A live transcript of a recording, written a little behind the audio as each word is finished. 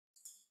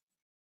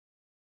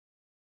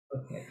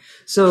Okay.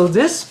 So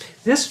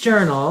this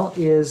journal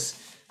is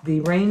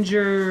the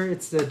Ranger.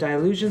 It's the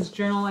Dilutions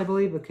Journal, I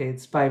believe. Okay,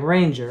 it's by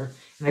Ranger,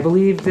 and I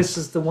believe this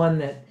is the one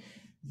that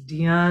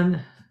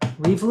Dion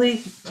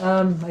Reevely,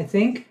 I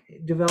think,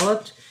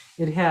 developed.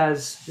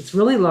 It's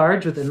really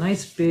large with a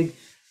nice big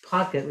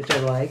pocket, which I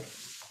like,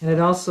 and it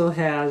also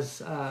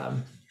has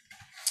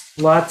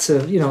lots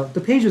of,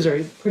 the pages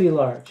are pretty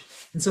large.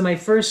 And so my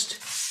first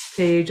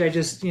page, I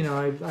just,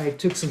 I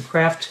took some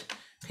craft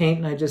paint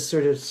and I just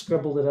sort of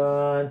scribbled it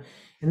on.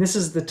 And this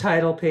is the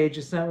title page.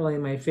 It's not really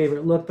my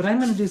favorite look, but I'm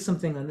going to do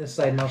something on this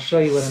side and I'll show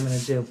you what I'm going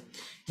to do.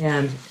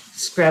 And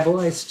Scrabble,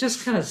 I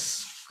just kind of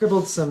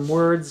scribbled some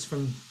words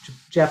from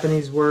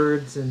Japanese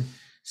words and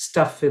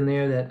stuff in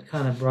there that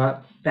kind of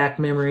brought back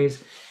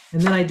memories.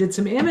 And then I did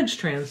some image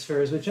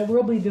transfers, which I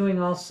will be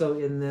doing also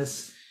in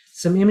this,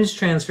 some image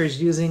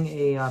transfers using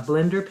a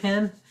blender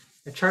pen,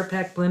 a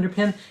Chartpak blender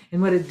pen.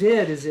 And what it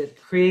did is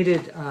it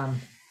created,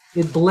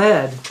 it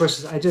bled. Of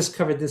course, I just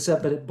covered this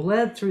up, but it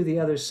bled through the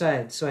other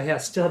side. So I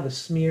still have a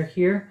smear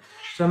here.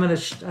 So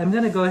I'm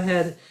gonna go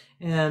ahead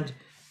and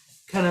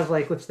kind of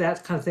like if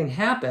that kind of thing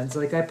happens,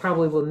 like I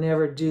probably will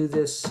never do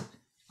this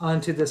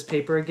onto this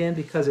paper again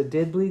because it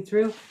did bleed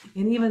through.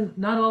 And even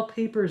not all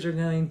papers are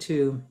going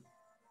to,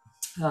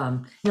 a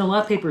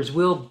lot of papers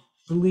will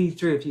bleed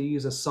through if you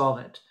use a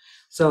solvent.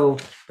 So,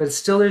 but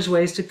still there's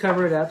ways to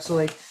cover it up. So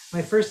like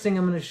my first thing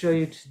I'm going to show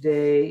you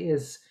today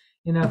is,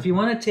 if you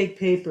want to take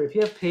paper, if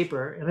you have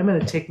paper, and I'm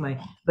going to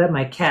let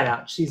my cat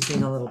out. She's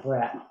being a little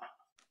brat.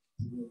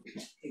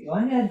 Okay, go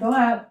ahead, go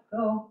out,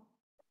 go.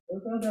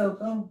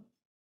 Go.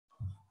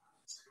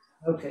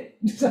 Okay.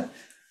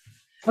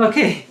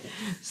 Okay,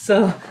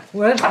 so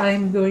what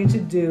I'm going to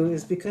do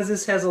is, because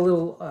this has a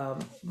little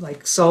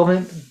like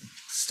solvent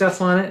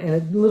stuff on it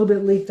and a little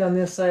bit leaked on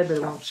this side, but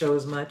it won't show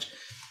as much.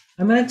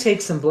 I'm going to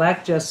take some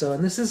black gesso,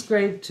 and this is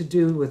great to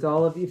do with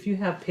if you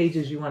have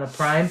pages you want to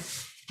prime,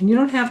 and you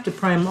don't have to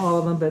prime all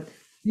of them, but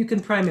you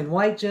can prime in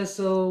white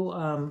gesso.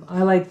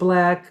 I like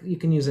black. You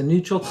can use a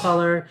neutral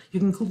color. You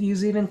can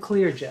use even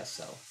clear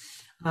gesso.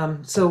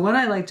 So what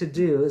I like to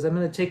do is I'm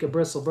going to take a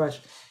bristle brush,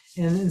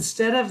 and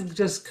instead of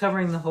just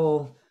covering the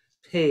whole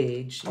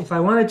page, if I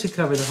wanted to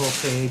cover the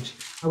whole page,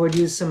 I would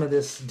use some of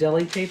this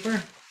deli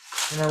paper,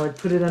 and I would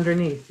put it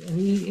underneath and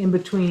in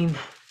between.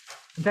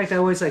 In fact, I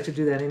always like to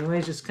do that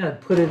anyways, just kind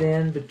of put it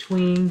in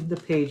between the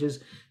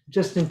pages,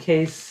 just in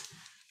case,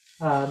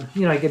 I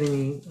get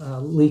any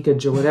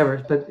leakage or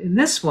whatever. But in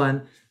this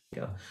one,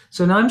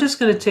 so now I'm just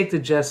going to take the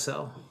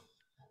gesso,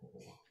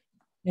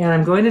 and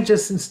I'm going to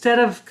just, instead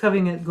of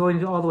covering it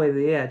going all the way to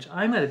the edge,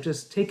 I'm going to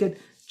just take it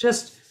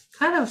just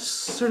kind of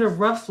sort of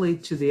roughly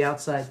to the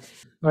outside.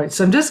 All right,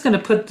 so I'm just going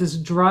to put this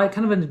as dry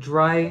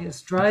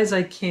as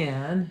I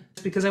can,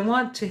 because I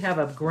want to have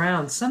a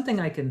ground,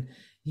 something I can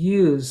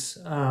use,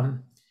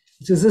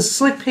 because this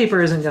slick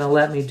paper isn't going to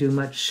let me do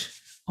much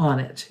on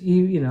it,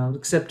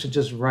 except to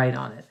just write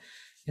on it.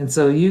 And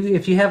so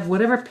if you have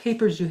whatever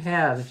papers you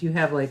have, if you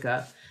have like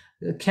a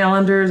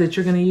calendar that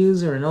you're going to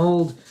use, or an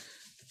old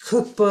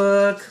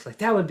cookbook, like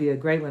that would be a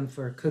great one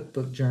for a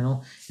cookbook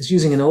journal. It's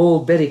using an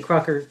old Betty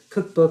Crocker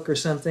cookbook or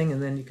something,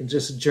 and then you can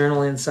just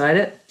journal inside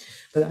it.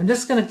 But I'm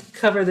just going to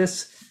cover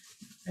this,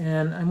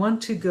 and I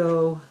want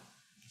to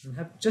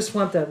just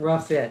want that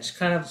rough edge,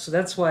 kind of. So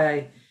that's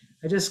why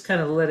I just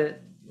kind of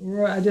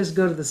I just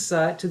go to the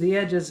side, to the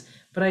edges,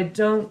 but I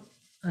don't,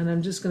 and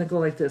I'm just going to go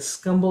like this,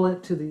 scumble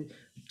it to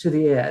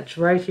the edge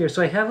right here.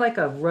 So I have like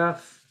a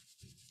rough,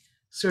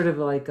 sort of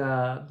like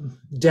a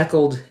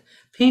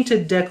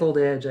painted deckled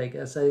edge, I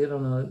guess. I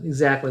don't know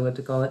exactly what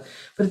to call it,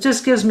 but it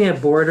just gives me a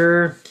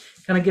border,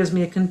 kind of gives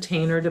me a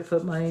container to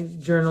put my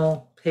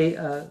journal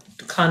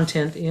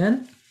content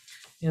in.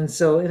 And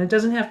it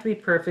doesn't have to be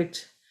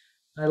perfect.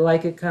 I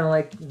like it kind of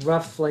like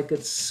rough, like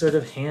it's sort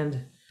of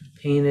hand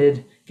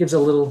painted. Gives a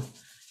little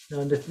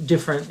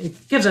different,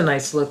 it gives a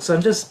nice look. So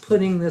I'm just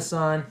putting this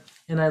on,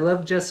 and I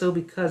love gesso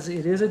because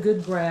it is a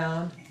good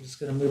ground. I'm just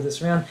going to move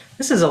this around.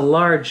 This is a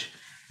large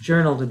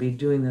journal to be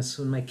doing this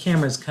when my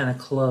camera's kind of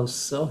close,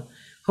 so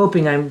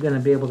hoping I'm going to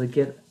be able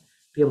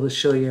to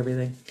show you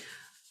everything.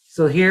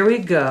 So here we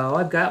go.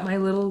 I've got my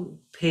little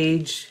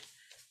page.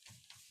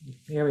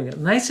 There we go.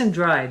 Nice and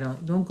dry.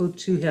 Don't go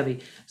too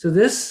heavy. So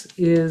this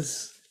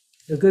is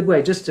a good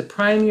way just to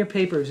prime your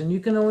papers, and you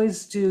can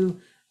always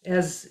do,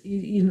 as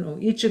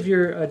each of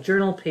your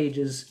journal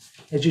pages,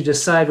 as you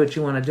decide what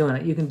you want to do on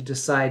it, you can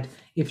decide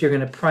if you're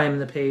going to prime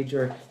the page,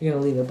 or you're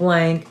going to leave it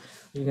blank, or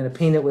you're going to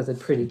paint it with a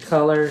pretty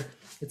color.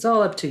 It's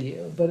all up to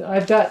you. But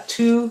I've got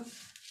a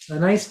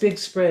nice big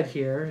spread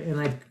here,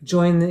 and I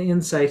join the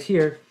inside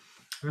here.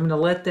 I'm going to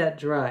let that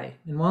dry.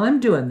 And while I'm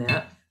doing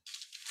that,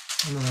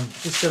 I'm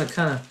just going to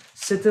kind of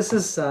sit this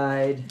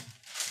aside.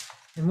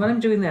 And when I'm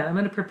doing that, I'm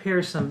going to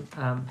prepare some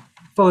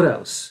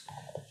photos.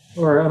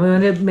 Or I'm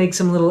going to make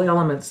some little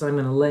elements that I'm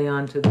going to lay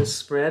onto this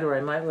spread, or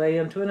I might lay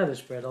onto another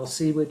spread. I'll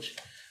see what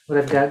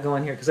I've got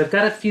going here, because I've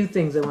got a few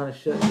things I want to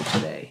show you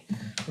today.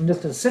 I'm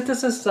just going to sit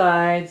this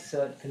aside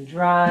so it can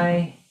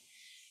dry.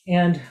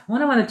 And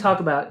what I want to talk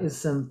about is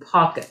some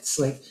pockets.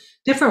 Like,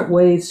 different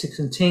ways to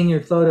contain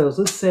your photos.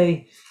 Let's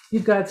say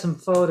you've got some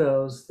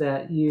photos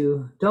that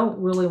you don't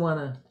really want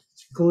to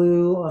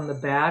glue on the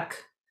back.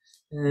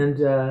 And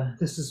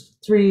this is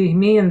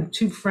me and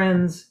two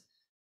friends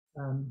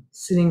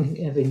sitting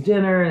having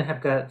dinner, and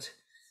I've got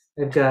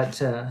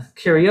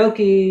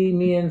karaoke,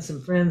 me and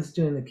some friends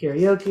doing the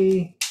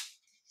karaoke.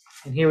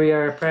 And here we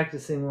are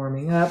practicing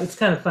warming up. It's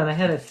kind of fun. I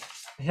had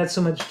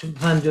so much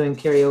fun doing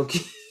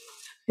karaoke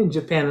in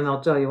Japan, and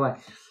I'll tell you why.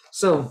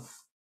 So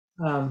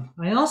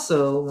I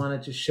also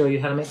wanted to show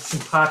you how to make some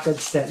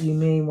pockets that you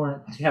may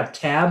want to have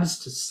tabs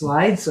to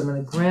slide. So I'm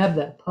going to grab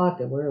that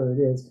pocket, wherever it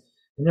is.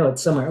 I know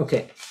it's somewhere.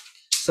 Okay.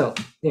 So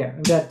there,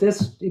 I've got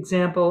this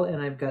example,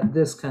 and I've got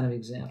this kind of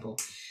example.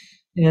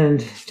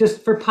 And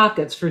just for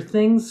pockets, for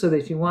things, so that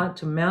if you want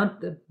to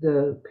mount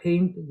the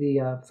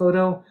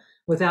photo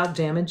without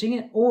damaging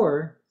it,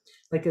 or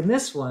like in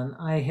this one,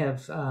 I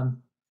have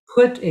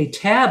put a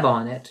tab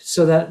on it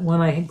so that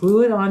when I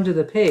glue it onto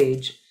the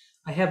page,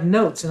 I have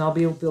notes and I'll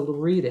be able to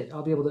read it.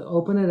 I'll be able to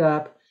open it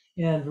up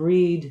and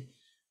read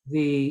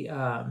the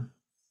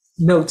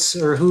notes,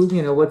 or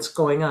what's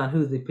going on,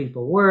 who the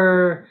people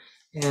were.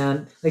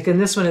 And like in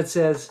this one, it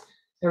says,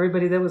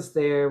 everybody that was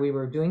there, we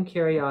were doing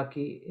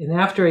karaoke, and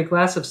after a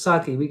glass of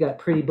sake, we got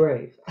pretty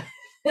brave.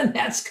 And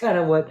that's kind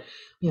of what,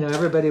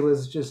 everybody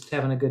was just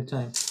having a good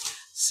time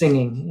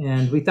singing.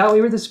 And we thought we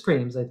were the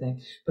Supremes, I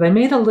think. But I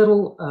made a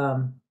little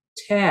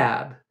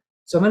tab.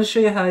 So I'm going to show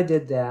you how I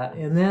did that.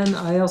 And then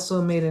I also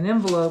made an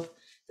envelope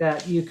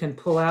that you can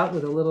pull out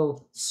with a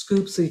little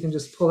scoop, so you can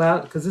just pull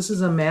out, because this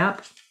is a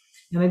map.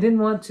 And I didn't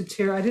want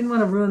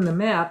to ruin the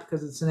map,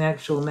 because it's an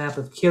actual map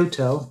of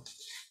Kyoto.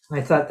 I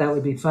thought that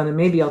would be fun. And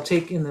maybe I'll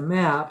take in the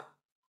map,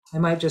 I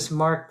might just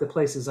mark the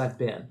places I've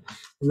been.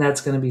 And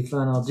that's going to be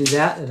fun. I'll do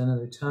that at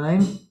another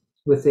time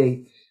with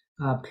a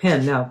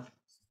pen. Now,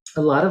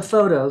 a lot of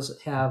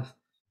photos have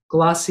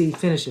glossy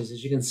finishes,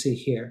 as you can see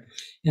here.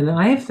 And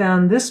I have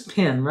found this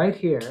pen right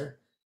here.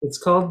 It's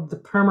called the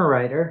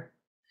Permawriter.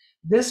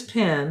 This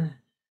pen,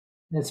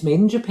 and it's made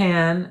in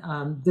Japan,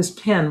 this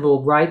pen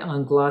will write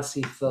on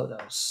glossy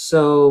photos.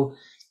 So,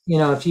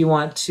 if you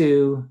want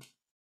to,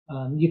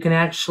 you can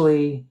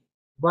actually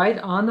write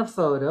on the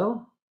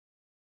photo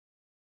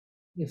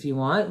if you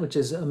want, which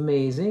is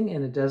amazing.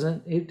 And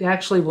it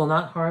actually will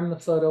not harm the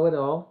photo at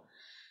all.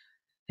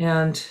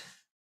 And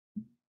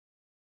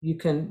you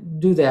can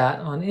do that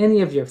on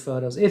any of your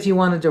photos if you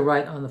wanted to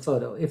write on the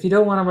photo. If you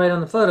don't want to write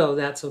on the photo,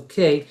 that's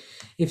okay.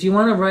 If you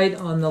want to write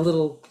on the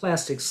little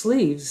plastic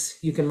sleeves,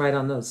 you can write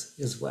on those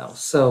as well.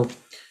 So,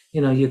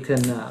 you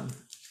can,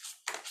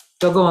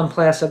 they'll go on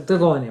plastic, they'll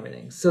go on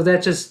everything. So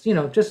that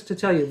just to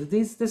tell you that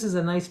this is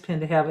a nice pen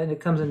to have, and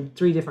it comes in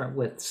 3 different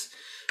widths.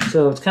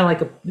 So it's kind of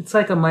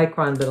like a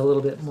Micron, but a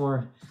little bit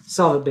more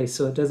solid base,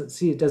 so it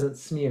doesn't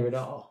smear at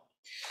all.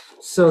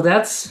 So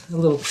that's a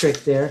little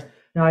trick there.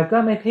 Now I've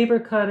got my paper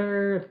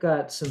cutter, I've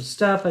got some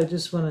stuff. I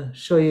just want to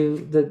show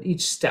you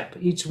each step,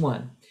 each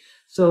one.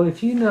 So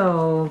if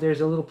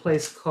there's a little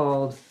place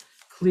called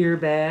Clear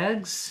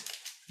Bags,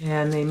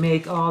 and they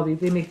make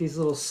these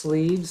little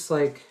sleeves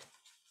like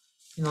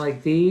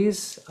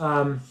these.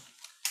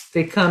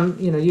 They come,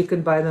 you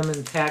can buy them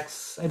in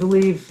packs, I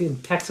believe in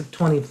packs of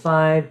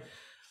 25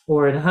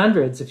 or in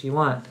hundreds if you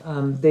want.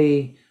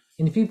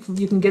 If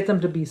you can get them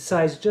to be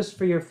sized just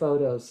for your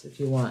photos if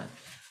you want.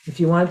 If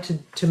you want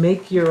to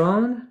make your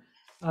own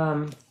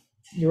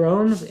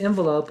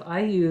envelope,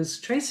 I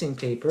use tracing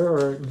paper,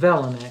 or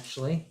vellum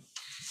actually,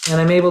 and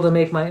I'm able to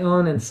make my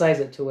own and size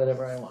it to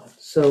whatever I want.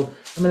 So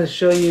I'm going to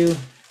show you,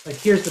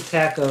 here's the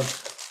pack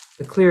of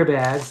the Clear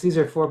Bags. These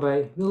are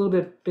a little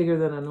bit bigger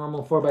than a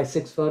normal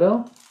 4x6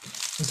 photo.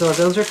 And so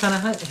those are kind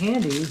of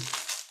handy.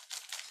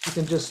 You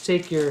can just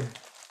take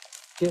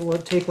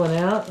one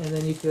out, and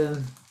then you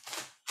can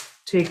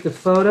take the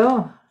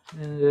photo,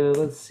 and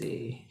let's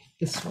see,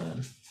 this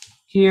one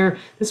here.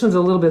 This one's a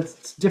little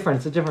bit different.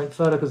 It's a different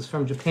photo because it's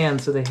from Japan,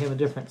 so they have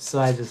different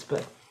sizes.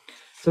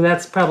 So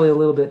that's probably a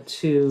little bit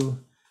too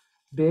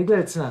big, but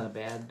it's not a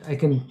bad. I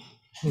can,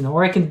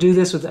 or I can do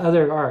this with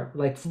other art,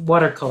 like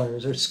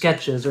watercolors or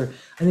sketches, or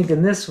I think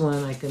in this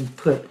one I could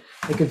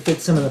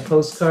fit some of the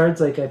postcards.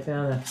 Like I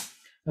found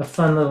a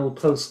fun little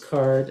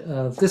postcard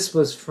of, this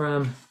was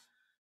from,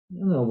 I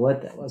don't know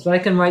what that was, but I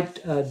can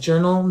write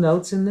journal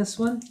notes in this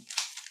one,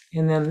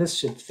 and then this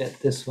should fit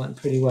this one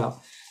pretty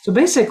well. So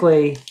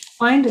basically,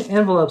 find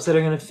envelopes that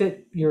are going to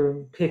fit your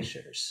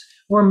pictures,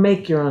 or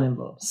make your own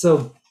envelopes.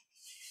 So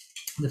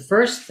the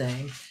first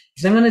thing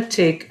is I'm going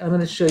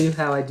to show you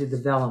how I did the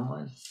vellum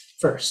one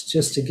first,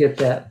 just to get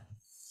that,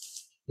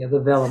 the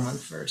vellum one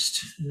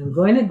first. And I'm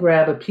going to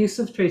grab a piece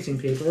of tracing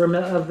paper, or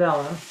a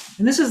vellum,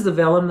 and this is the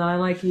vellum that I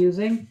like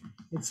using.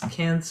 It's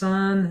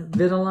Canson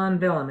Vitelon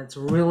vellum. It's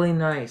really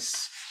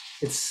nice.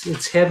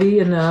 It's heavy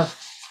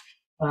enough.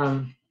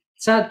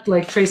 It's not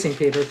like tracing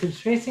paper, because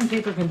tracing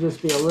paper can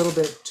just be a little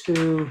bit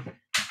too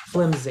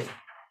flimsy.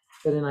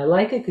 But then I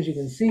like it because you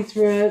can see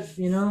through it,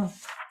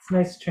 it's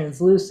nice,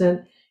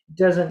 translucent. It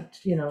doesn't,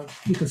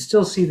 you can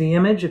still see the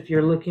image if you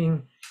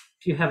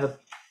have a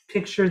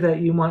picture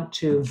that you want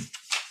to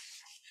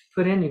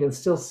put in. You can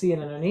still see it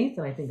underneath,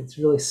 and I think it's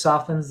really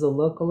softens the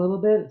look a little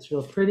bit. It's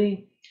real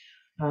pretty.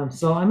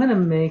 So I'm going to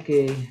make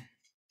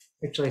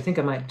actually, I think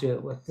I might do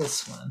it with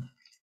this one.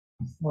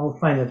 I'll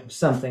find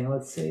something.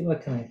 Let's see,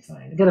 what can I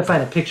find? I got to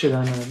find a picture that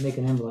I'm going to make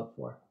an envelope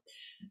for.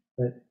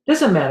 But it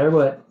doesn't matter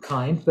what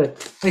kind,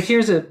 but like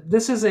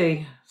this is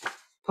a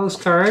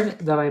postcard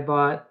that I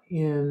bought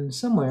in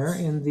somewhere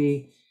in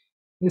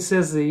it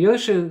says the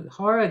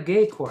Yoshihara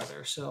Gay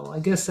Quarter. So I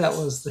guess that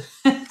was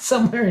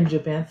somewhere in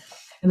Japan.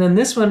 And then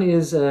this one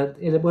is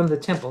in one of the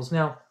temples.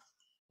 Now,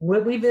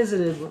 what I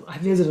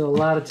visited a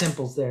lot of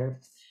temples there.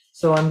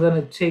 So I'm going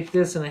to take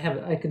this, and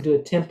I can do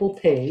a temple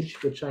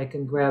page, which I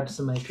can grab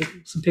some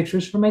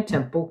pictures from my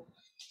temple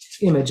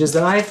images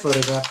that I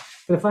photographed.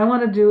 But if I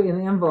want to do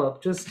an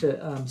envelope just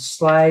to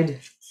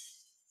slide,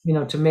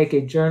 to make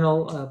a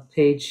journal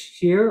page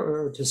here,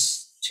 or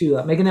just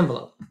to make an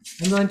envelope,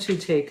 I'm going to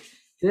take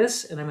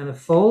this and I'm going to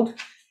fold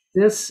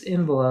this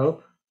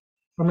envelope.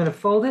 I'm going to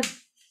fold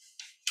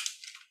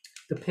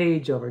the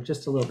page over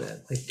just a little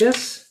bit like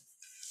this.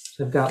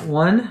 So I've got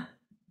one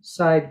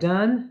side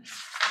done.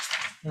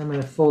 I'm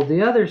going to fold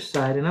the other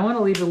side, and I want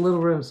to leave a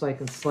little room so I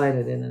can slide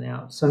it in and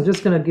out. So I'm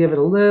just going to give it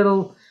a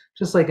little,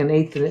 just like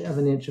 1/8 of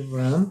an inch of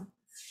room.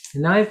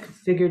 And now I've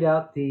figured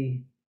out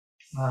the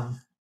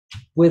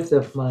width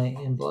of my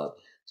envelope.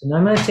 So now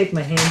I'm going to take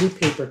my handy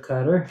paper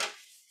cutter,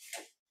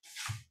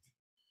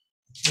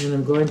 and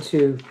I'm going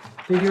to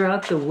figure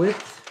out the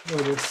width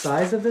or the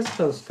size of this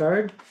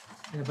postcard.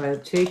 And if I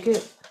take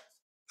it,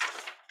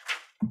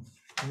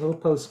 a little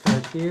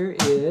postcard here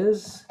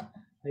is,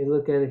 I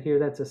look at it here,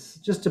 that's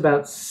just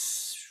about,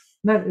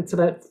 it's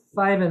about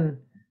 5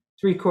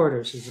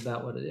 3/4 is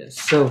about what it is.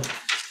 So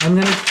I'm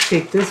going to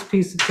take this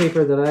piece of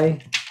paper that I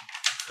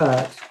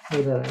cut,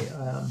 or that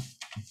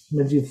I'm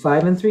going to do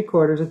 5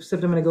 3/4,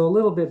 except I'm going to go a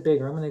little bit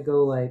bigger. I'm going to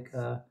go like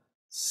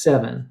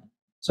 7.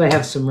 So I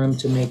have some room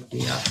to make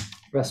the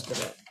rest of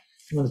it.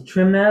 I'm going to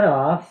trim that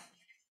off.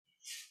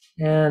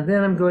 And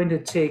then I'm going to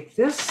take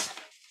this,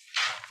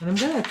 and I'm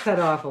going to cut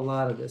off a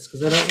lot of this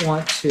because I don't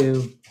want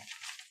to,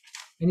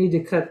 I need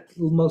to cut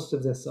most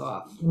of this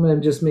off. I'm going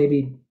to just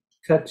maybe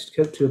cut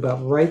to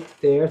about right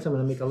there. So I'm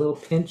going to make a little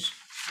pinch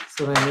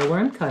so that I know where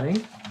I'm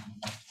cutting.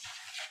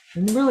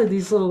 And really,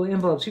 these little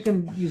envelopes, you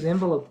can use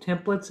envelope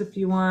templates if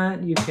you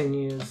want. You can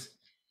use,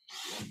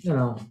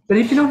 but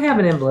if you don't have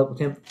an envelope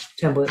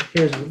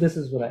template, this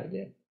is what I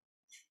did.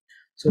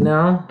 So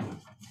now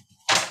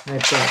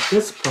I've got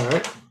this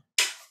part,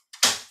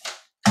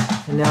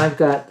 and now I've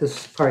got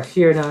this part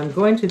here. Now I'm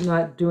going to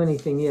not do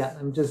anything yet.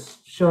 I'm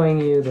just showing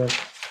you that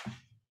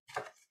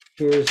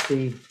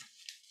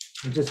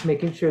I'm just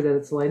making sure that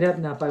it's lined up.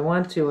 Now, if I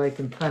want to, I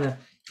can kind of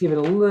give it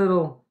a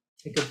little,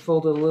 I could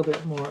fold it a little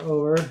bit more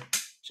over,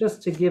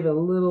 just to give it a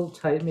little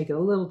tight, make it a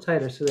little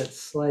tighter so that it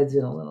slides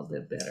in a little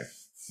bit better,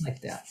 like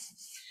that.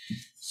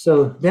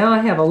 So now I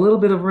have a little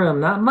bit of room,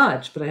 not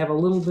much, but I have a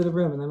little bit of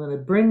room, and I'm going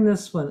to bring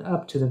this one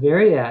up to the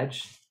very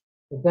edge.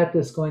 I've got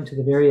this going to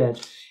the very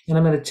edge, and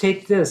I'm going to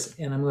take this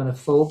and I'm going to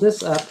fold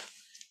this up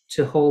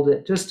to hold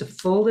it, just to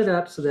fold it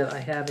up so that I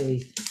have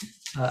a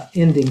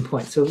ending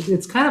point. So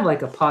it's kind of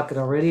like a pocket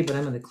already, but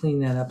I'm going to clean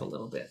that up a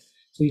little bit.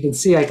 So you can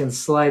see I can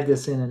slide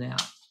this in and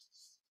out.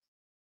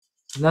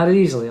 Not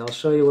easily. I'll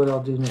show you what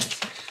I'll do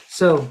next.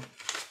 So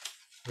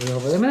what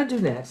I'm going to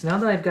do next, now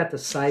that I've got the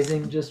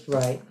sizing just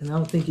right, and I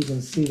don't think you can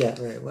see that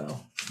very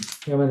well.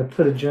 Here, I'm going to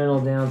put a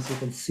journal down so you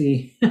can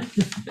see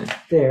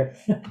there.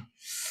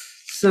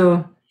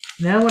 So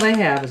now what I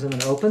have is I'm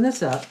going to open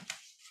this up,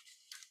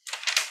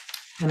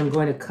 and I'm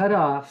going to cut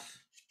off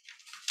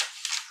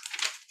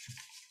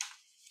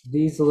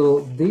these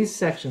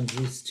sections,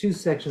 these 2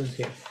 sections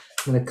here.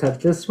 I'm going to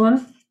cut this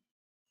one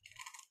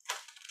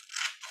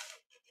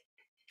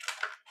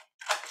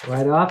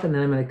right off, and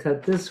then I'm going to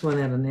cut this one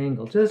at an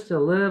angle, just a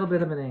little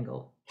bit of an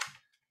angle.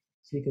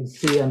 So you can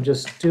see I'm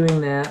just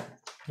doing that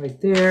right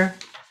there.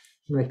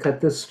 I'm going to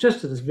cut this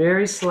just at this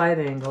very slight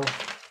angle,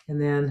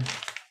 and then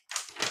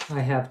I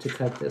have to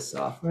cut this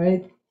off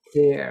right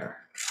there.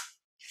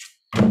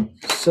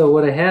 So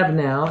what I have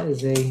now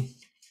is an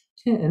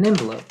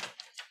envelope.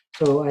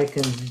 So I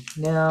can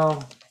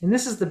now, and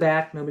this is the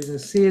back, nobody's going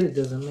to see it, it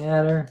doesn't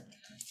matter.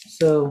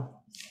 So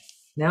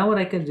now what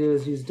I can do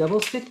is use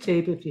double stick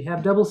tape. If you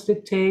have double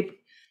stick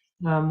tape,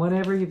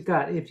 whatever you've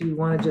got, if you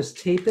want to just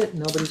tape it,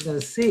 nobody's going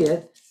to see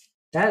it,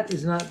 that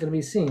is not going to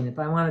be seen. If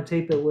I want to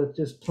tape it with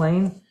just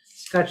plain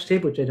Scotch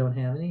tape, which I don't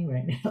have any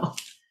right now,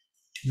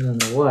 I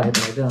don't know why,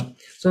 but I don't.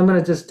 So I'm going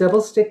to just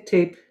double stick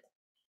tape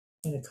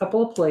in a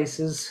couple of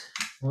places.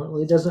 Well, it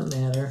really doesn't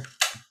matter.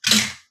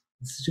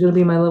 This is going to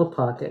be my little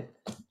pocket.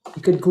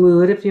 You could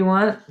glue it if you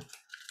want.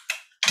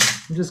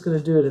 I'm just going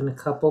to do it in a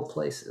couple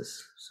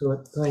places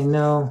so I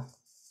know,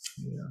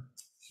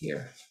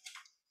 here,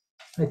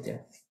 right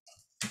there.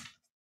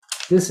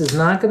 This is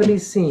not going to be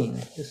seen,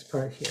 this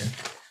part here.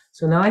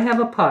 So now I have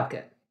a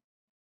pocket.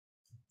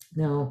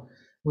 Now,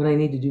 what I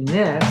need to do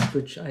next,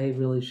 which I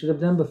really should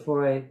have done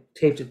before I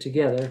taped it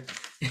together,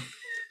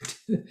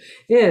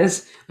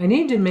 is I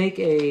need to make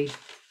a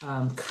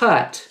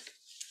cut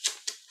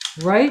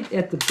right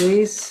at the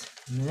base.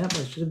 Yep,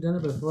 I should have done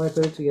it before I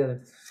put it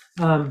together.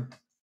 I'm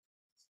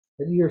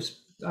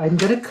going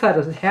to cut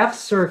a half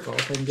circle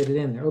if I can get it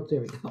in there. Oh,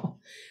 there we go.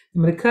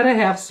 I'm going to cut a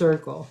half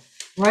circle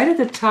right at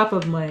the top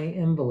of my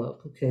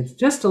envelope. Okay, it's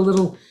just a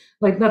little,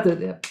 like not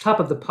the top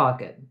of the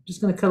pocket. I'm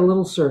just going to cut a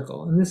little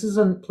circle. And this is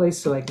a place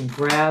so I can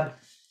grab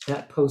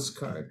that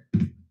postcard.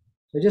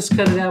 I just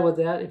cut it out with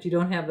that. If you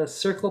don't have a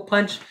circle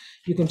punch,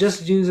 you can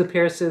just use a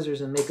pair of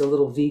scissors and make a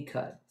little V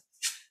cut.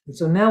 And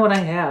so now what I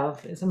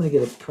have is, I'm going to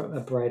get a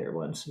brighter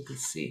one so you can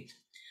see.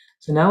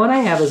 So now what I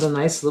have is a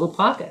nice little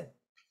pocket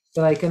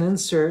that I can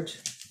insert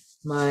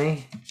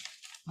my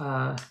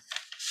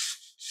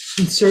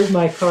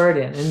card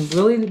in. And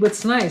really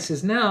what's nice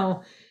is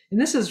now, and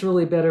this is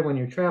really better when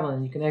you're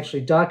traveling, you can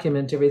actually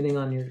document everything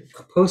on your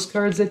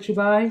postcards that you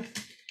buy.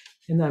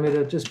 And I'm going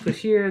to just put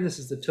here, this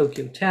is the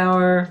Tokyo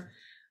Tower.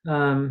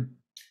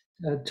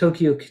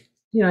 Tokyo,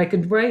 I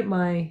could write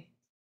my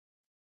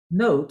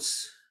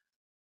notes,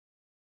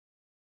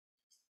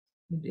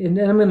 and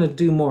then I'm going to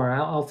do more.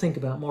 I'll think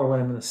about more what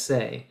I'm going to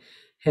say.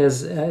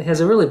 Has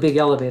a really big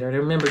elevator, and I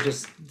remember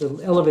just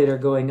the elevator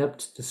going up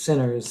to the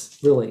center is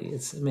really,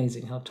 it's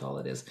amazing how tall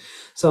it is.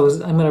 So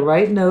I'm going to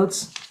write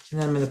notes, and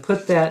then I'm going to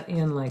put that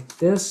in like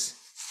this.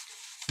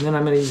 And then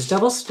I'm going to use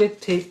double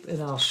stick tape,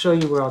 and I'll show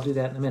you where I'll do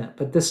that in a minute.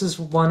 But this is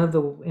one of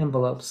the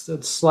envelopes,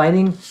 the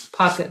sliding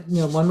pocket,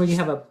 one where you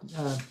have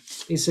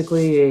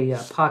basically a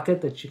pocket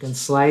that you can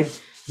slide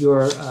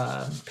your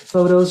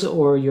photos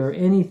or your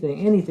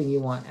anything you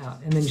want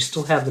out. And then you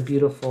still have the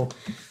beautiful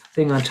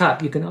thing on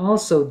top. You can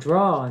also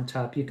draw on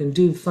top. You can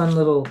do fun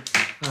little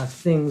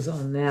things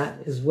on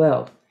that as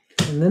well.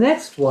 And the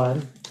next one,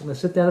 I'm going to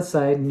set that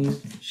aside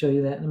and show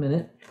you that in a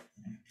minute.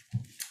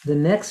 The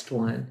next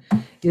one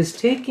is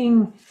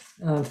taking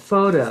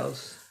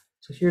photos.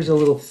 So here's a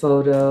little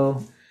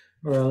photo,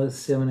 or let's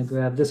see, I'm going to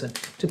grab this one.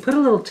 To put a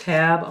little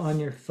tab on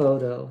your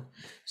photo.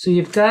 So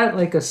you've got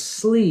like a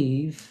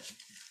sleeve.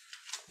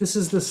 This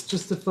is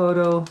just the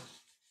photo.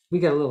 We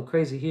got a little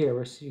crazy here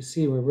where you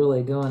see we're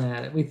really going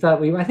at it.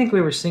 I think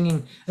we were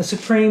singing a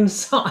Supreme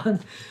song,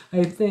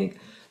 I think.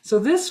 So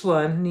this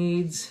one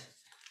needs,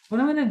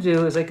 what I'm going to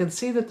do is I can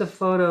see that the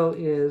photo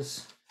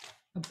is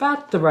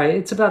about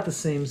it's about the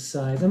same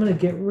size. I'm going to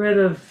get rid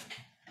of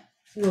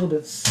a little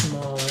bit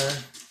smaller,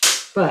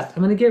 but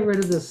I'm going to get rid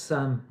of this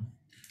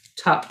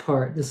top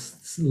part,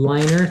 this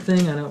liner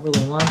thing. I don't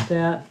really want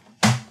that.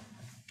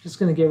 Just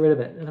going to get rid of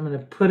it, and I'm going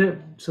to put it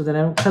so that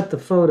I don't cut the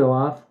photo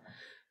off,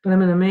 but I'm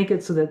going to make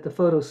it so that the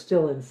photo's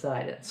still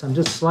inside it. So I'm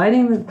just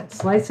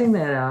slicing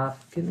that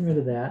off, getting rid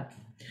of that.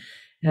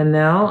 And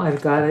now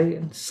I've got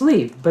a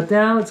sleeve, but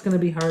now it's going to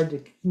be hard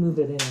to move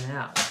it in and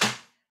out.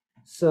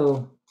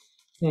 So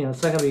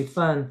it's not going to be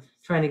fun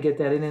trying to get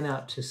that in and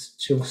out to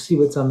see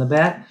what's on the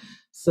back.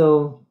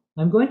 So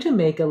I'm going to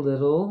make a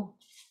little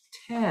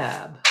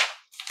tab.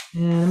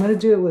 And I'm going to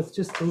do it with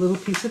just a little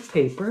piece of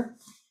paper.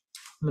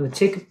 I'm going to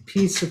take a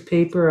piece of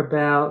paper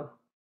about,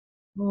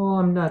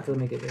 I'm not going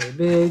to make it very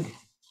big.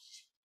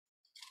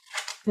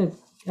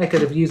 I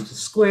could have used a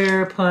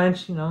square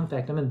punch, in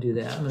fact, I'm going to do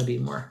that. I'm going to be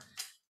more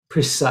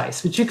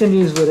precise. But you can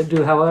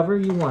do however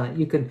you want it.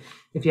 You can,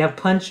 if you have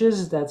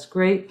punches, that's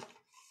great.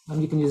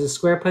 You can use a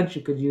square punch.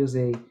 You could use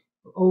a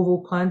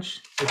oval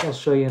punch, which I'll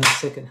show you in a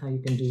second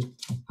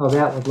how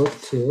that would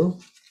look too.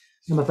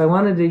 And if I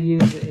wanted to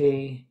use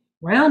a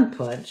round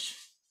punch,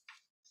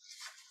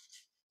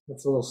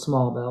 that's a little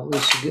small, but at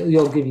least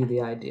you'll give you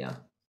the idea.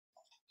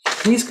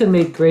 These can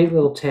make great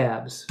little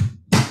tabs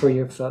for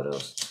your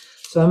photos.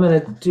 So I'm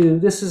going to do, I'm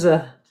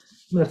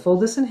going to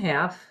fold this in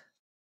half,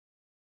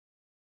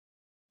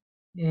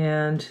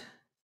 and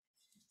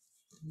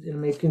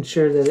making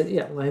sure that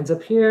it lines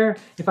up here.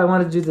 If I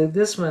want to do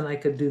this one, I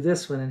could do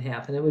this one in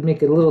half, and it would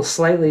make it a little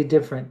slightly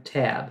different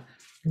tab.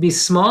 It'd be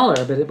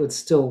smaller, but it would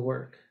still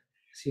work.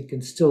 So you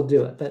can still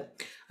do it.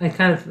 But I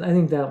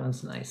think that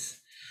one's nice.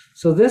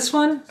 So this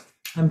one,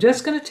 I'm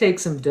just going to take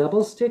some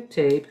double stick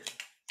tape.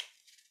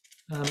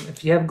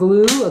 If you have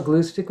glue, a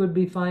glue stick would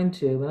be fine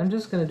too. But I'm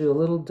just going to do a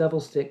little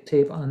double stick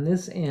tape on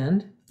this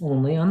end,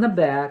 only on the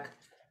back.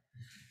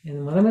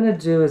 And what I'm going to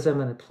do is I'm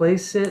going to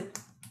place it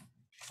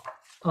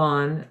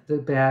on the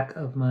back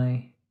of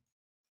I'm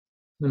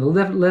going to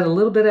let a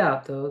little bit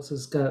out though. So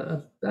it's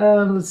got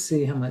let's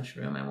see how much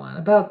room I want.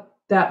 About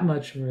that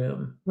much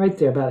room right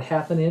there, about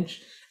 1/2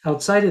 inch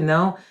outside. And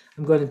now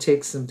I'm going to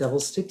take some double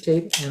stick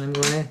tape and I'm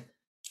going to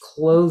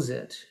close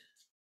it.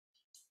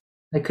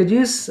 I could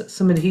use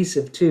some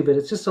adhesive too, but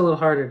it's just a little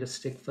harder to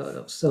stick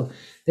photos. So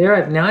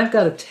there, now I've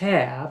got a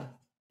tab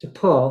to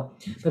pull,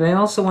 but I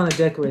also want to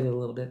decorate it a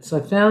little bit. So I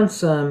found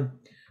some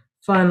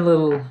fun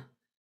little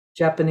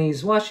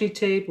Japanese washi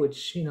tape,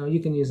 which, you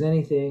can use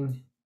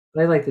anything,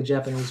 but I like the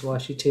Japanese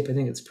washi tape. I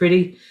think it's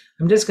pretty.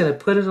 I'm just going to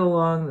put it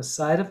along the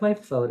side of my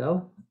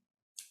photo.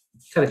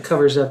 Kind of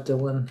covers up the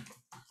one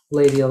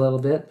lady a little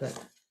bit, but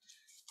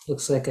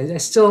looks like I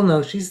still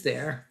know she's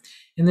there.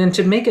 And then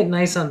to make it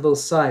nice on both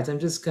sides, I'm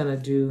just going to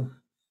do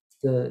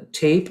the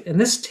tape.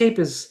 And this tape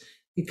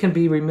it can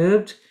be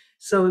removed.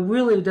 So it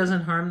really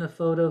doesn't harm the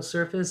photo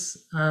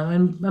surface.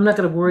 I'm not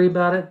going to worry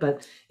about it,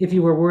 but if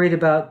you were worried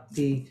about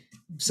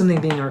something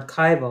being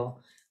archival,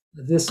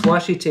 this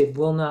washi tape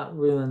will not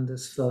ruin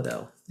this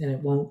photo, and it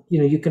won't.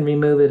 You can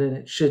remove it, and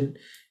it shouldn't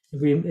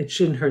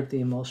hurt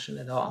the emulsion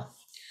at all.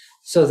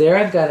 So there,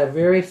 I've got a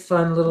very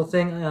fun little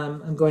thing.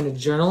 I'm going to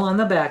journal on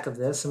the back of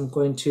this. I'm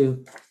going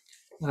to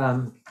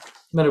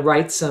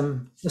write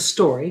a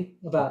story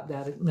about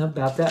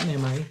that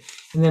memory,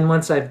 and then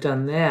once I've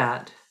done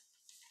that.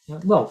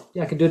 Well,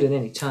 I could do it at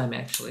any time,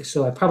 actually,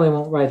 so I probably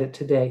won't write it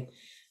today,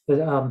 but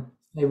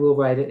I will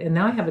write it. And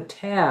now I have a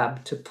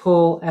tab to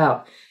pull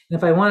out. And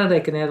if I wanted,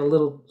 I can add a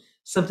little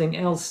something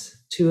else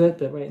to it,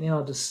 but right now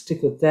I'll just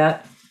stick with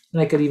that.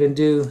 And I could even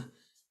do,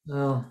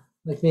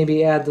 like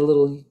maybe add the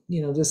little,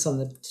 this on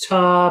the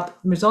top.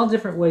 There's all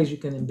different ways you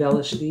can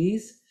embellish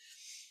these.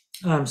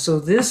 So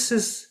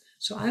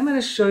I'm going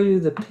to show you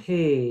the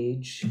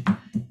page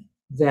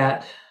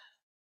that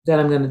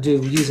I'm going to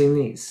do using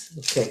these.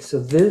 Okay, so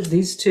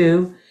these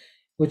two,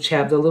 which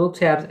have the little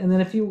tabs, and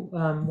then if you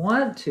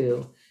want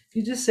to, if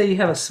you just say you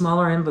have a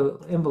smaller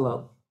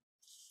envelope,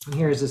 and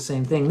here's the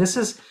same thing. This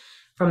is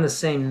from the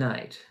same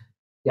night.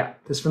 Yeah,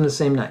 this is from the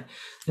same night.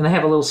 And I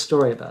have a little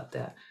story about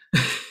that.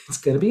 It's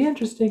going to be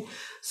interesting.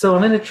 So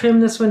I'm going to trim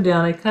this one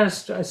down. I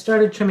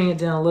started trimming it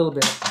down a little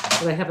bit,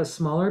 but I have a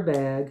smaller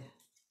bag.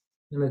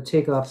 I'm going to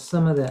take off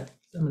some of that.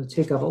 I'm going to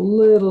take off a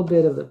little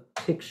bit of the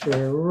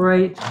picture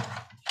right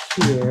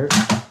here.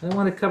 I don't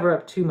want to cover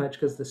up too much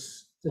because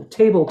the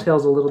table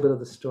tells a little bit of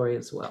the story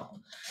as well.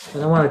 I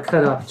don't want to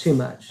cut off too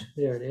much.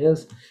 There it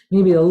is.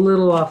 Maybe a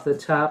little off the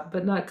top,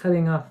 but not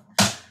cutting off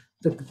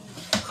the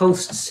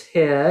host's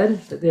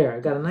head. But there,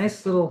 I've got a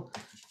nice little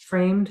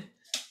framed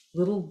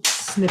little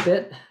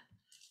snippet.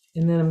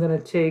 And then I'm going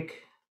to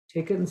take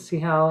it and see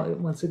how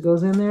once it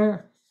goes in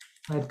there.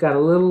 I've got a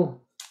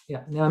little,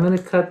 now I'm going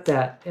to cut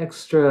that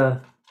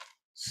extra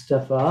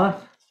stuff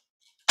off.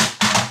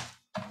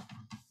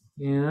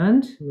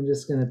 And I'm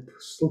just going to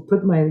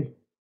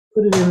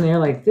put it in there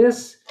like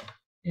this,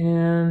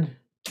 and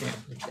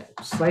like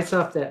that. Slice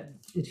off that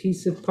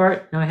adhesive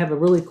part. Now I have a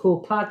really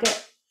cool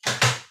pocket,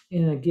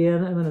 and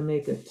again I'm going to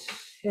make a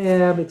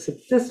tab, except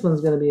this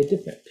one's going to be a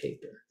different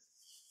paper.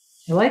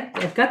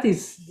 I've got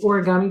these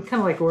origami,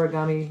 kind of like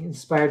origami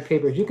inspired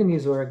papers. You can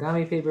use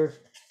origami paper,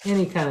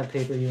 any kind of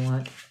paper you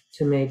want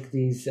to make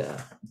these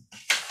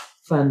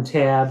fun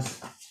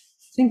tabs. I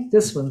think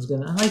this one's I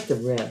like the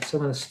red, so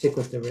I'm going to stick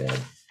with the red.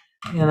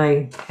 And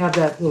I have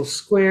that little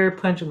square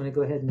punch. I'm going to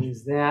go ahead and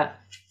use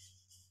that.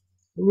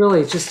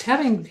 Really, just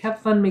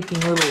have fun making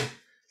little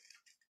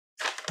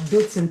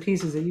bits and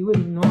pieces that you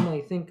wouldn't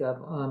normally think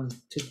of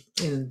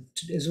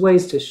as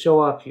ways to show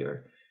off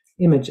your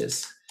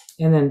images.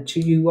 And then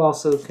you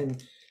also can,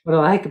 what I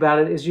like about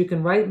it is you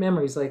can write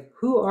memories like,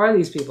 who are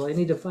these people? I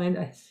need to find,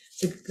 I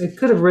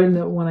could have written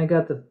it when I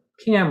got the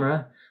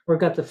camera or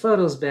got the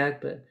photos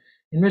back, but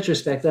in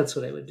retrospect, that's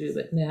what I would do.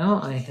 But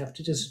now I have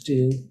to just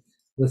do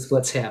with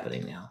what's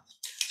happening now.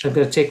 So I'm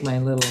going to take my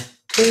little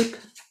tape.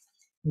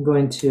 I'm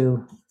going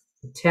to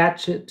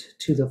attach it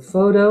to the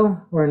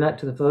photo, or not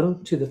to the photo,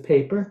 to the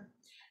paper.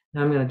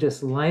 Now I'm going to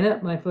just line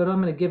up my photo.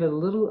 I'm going to give it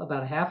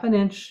about half an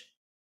inch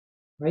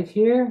right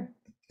here.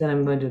 Then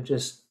I'm going to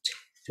just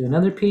do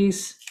another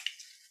piece.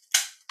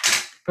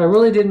 If I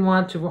really didn't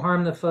want to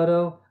harm the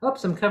photo,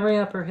 oops, I'm covering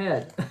up her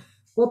head.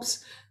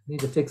 Whoops, I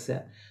need to fix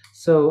that.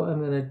 So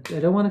I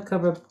don't want to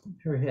cover up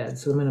her head,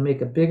 so I'm going to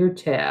make a bigger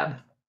tab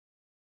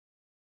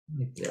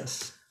like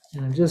this.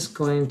 And I'm just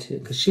going to,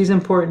 because she's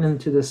important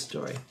into this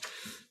story.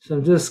 So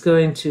I'm just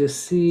going to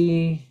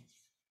I'm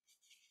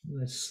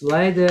going to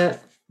slide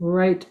that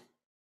right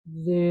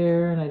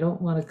there, and I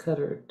don't want to cut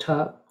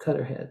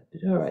her head.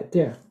 All right,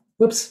 there.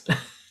 Whoops.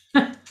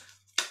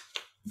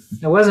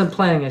 I wasn't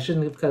planning. I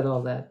shouldn't have cut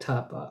all that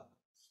top off.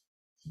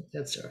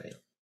 That's all right.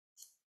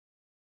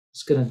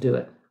 Just going to do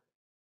it.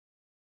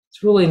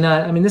 It's really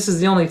not, I mean, this is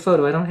the only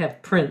photo. I don't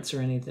have prints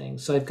or anything.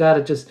 So I've got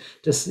to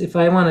just if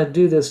I want to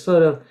do this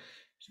photo,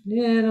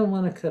 I don't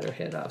want to cut her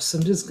head off. So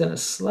I'm just going to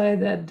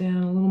slide that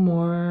down a little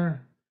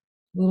more.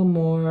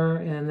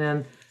 And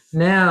then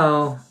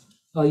now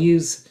I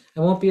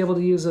won't be able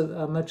to use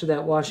much of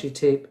that washi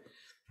tape.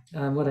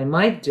 What I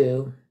might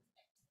do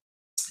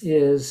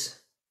is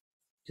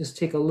just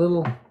take a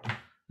little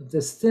of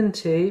this thin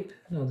tape,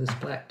 this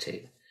black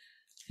tape.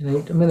 And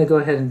I'm going to go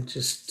ahead and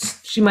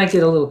she might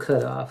get a little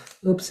cut off.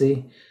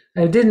 Oopsie.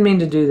 I didn't mean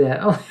to do that.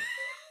 Oh,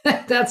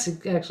 that's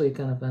actually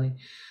kind of funny.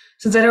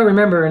 Since I don't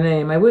remember her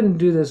name, I wouldn't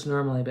do this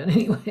normally, but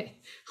anyway,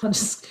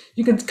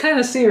 you can kind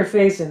of see her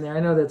face in there.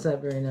 I know that's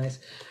not very nice.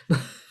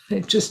 I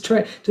just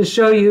try to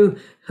show you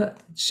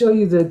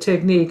the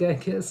technique, I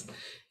guess,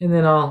 and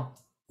then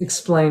I'll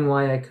explain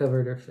why I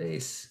covered her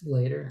face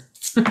later.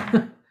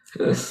 I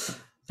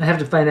have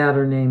to find out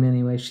her name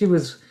anyway. She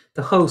was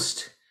the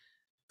host,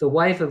 the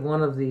wife of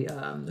one of the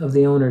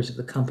owners of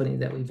the company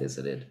that we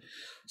visited.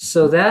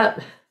 So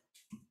that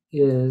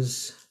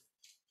is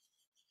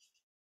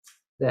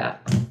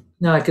that.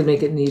 Now I could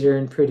make it neater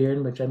and prettier,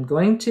 which I'm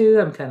going to.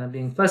 I'm kind of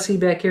being fussy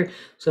back here.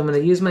 So I'm going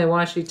to use my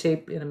washi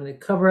tape and I'm going to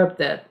cover up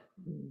that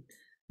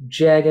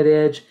jagged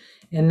edge.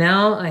 And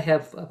now I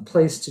have a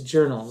place to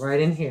journal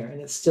right in here, and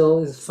it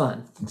still is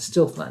fun. It's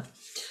still fun.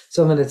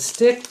 So I'm going to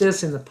stick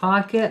this in the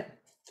pocket,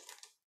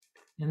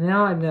 and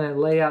now I'm going to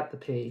lay out the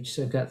page.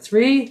 So I've got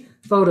 3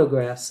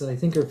 photographs that I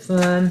think are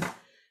fun.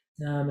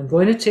 I'm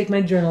going to take my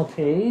journal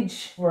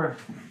page, or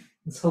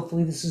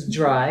hopefully this is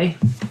dry.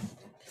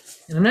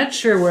 And I'm not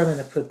sure where I'm going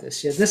to put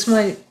this yet. This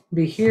might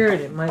be here,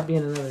 and it might be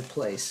in another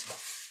place.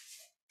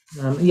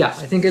 Yeah,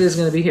 I think it is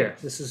going to be here.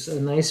 This is a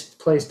nice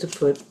place to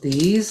put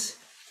these.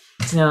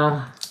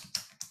 Now,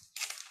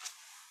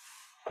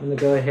 I'm going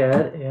to go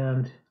ahead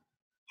and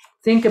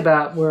think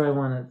about where I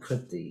want to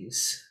put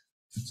these.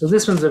 So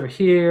this one's over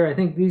here. I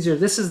think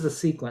this is the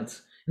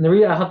sequence. And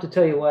I'll have to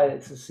tell you why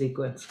it's a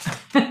sequence.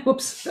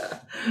 Whoops.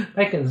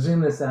 I can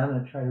zoom this out. I'm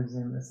going to try to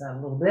zoom this out a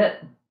little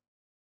bit.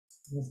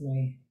 With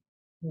my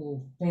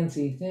little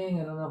fancy thing.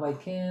 I don't know if I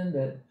can,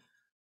 but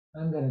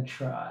I'm going to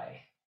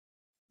try.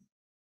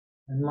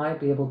 I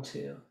might be able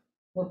to.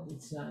 Oh,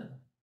 it's not.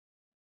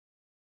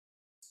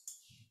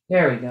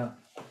 There we go.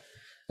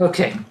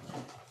 Okay.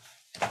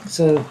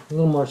 So a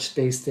little more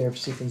space there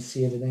so you can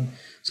see everything.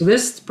 So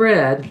this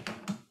spread,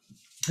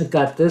 I've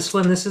got this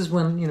one. This is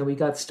when, we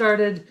got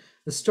started.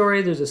 The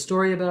story, there's a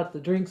story about the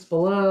drinks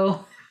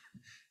below.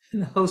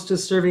 And the host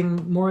is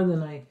serving more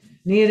than I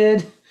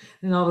needed.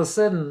 And all of a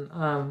sudden,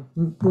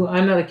 well,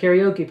 I'm not a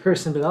karaoke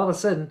person, but all of a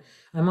sudden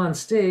I'm on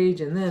stage,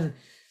 and then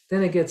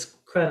it gets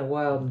kind of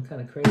wild and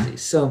kind of crazy.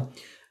 So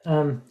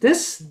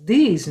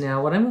these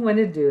now, what I'm going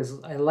to do is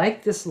I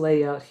like this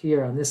layout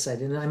here on this side,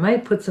 and I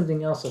might put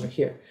something else over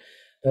here,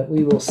 but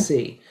we will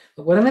see.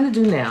 But what I'm going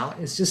to do now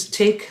is just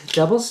take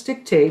double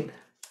stick tape,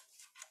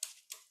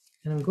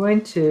 and I'm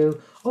going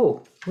to,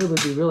 what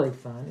would be really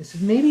fun is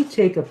maybe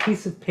take a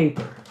piece of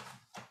paper,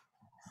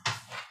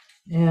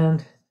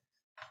 and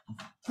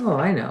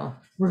I know.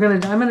 I'm going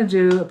to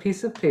do a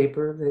piece of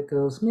paper that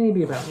goes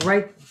maybe about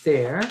right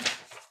there.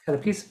 Got a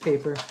piece of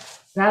paper.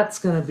 That's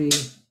going to be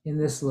in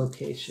this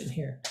location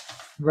here,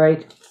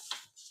 right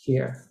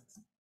here.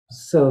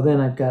 So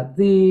then I've got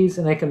these,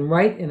 and I can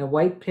write in a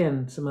white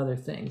pen some other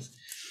things.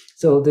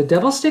 So the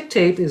double stick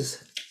tape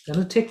is going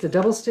to take the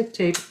double stick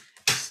tape,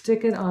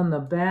 stick it on the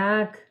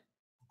back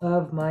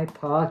of my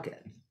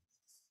pocket,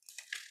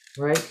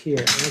 right here.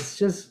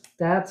 And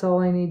that's all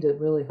I need to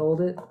really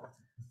hold it.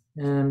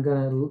 And I'm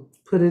going to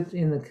put it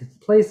in the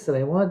place that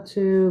I want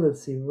to.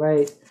 Let's see,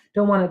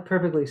 don't want it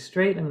perfectly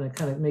straight. I'm going to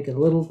kind of make it a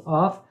little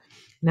off.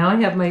 Now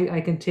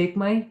I can take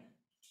my,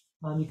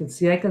 you can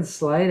see I can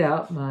slide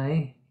out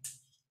my,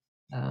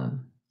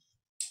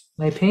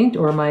 my paint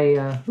or my,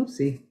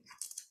 oopsie.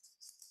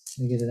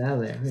 Let me get it out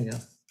of there. There we go.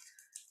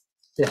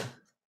 Yeah.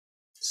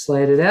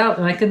 Slide it out.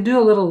 And I can do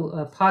a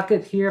little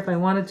pocket here if I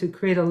wanted to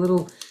create a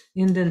little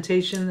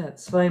indentation.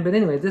 That's fine. But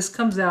anyway, this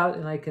comes out,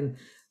 and I can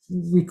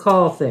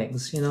recall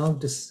things,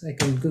 just I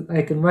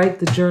can write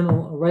the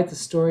journal, write the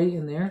story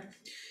in there.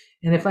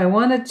 And if I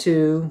wanted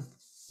to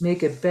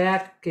make a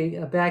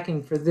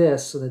backing for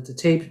this so that the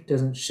tape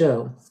doesn't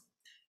show,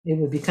 it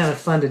would be kind of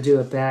fun to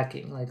do a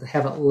backing, like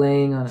have it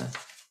laying on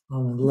a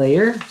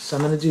layer. So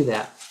I'm going to do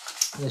that.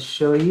 I'm going to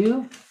show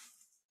you.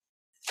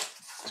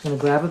 I'm going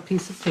to grab a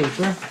piece of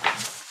paper.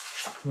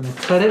 I'm going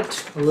to cut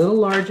it a little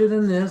larger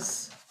than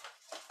this.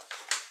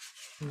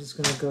 I'm just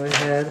going to go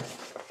ahead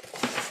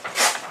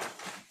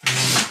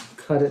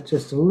cut it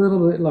just a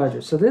little bit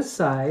larger. So this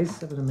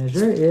size, I'm going to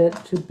measure it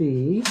to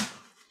be,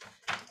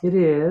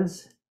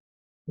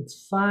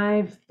 it's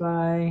 5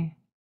 by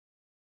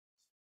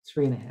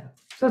 3.5.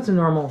 So that's a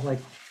normal, like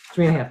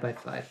 3.5 by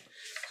 5.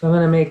 So I'm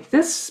going to make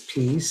this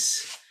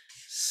piece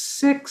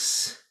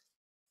 6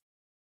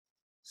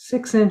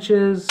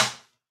 inches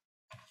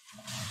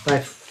by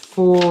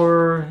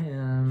 4,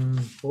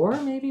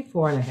 maybe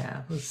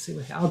 4.5. Let's see.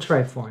 I'll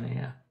try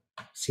 4.5.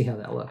 See how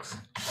that looks.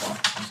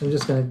 So I'm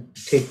just going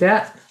to take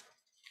that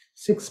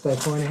 6 by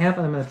 4.5,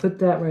 and I'm going to put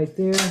that right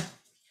there.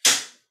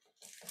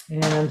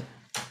 And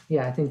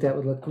yeah, I think that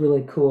would look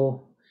really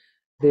cool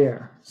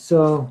there.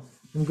 So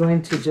I'm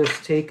going to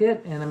just take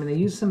it, and I'm going to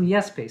use some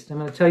Yes Paste. I'm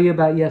going to tell you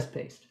about Yes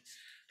Paste.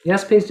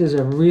 Yes Paste is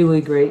a really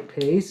great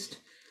paste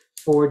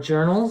for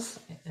journals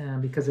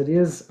because it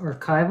is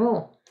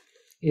archival.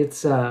 It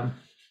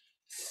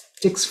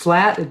sticks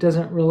flat. It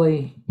doesn't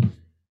really.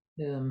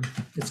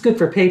 It's good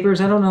for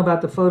papers. I don't know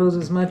about the photos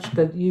as much,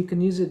 but you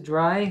can use it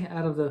dry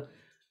out of the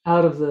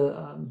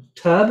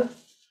tub.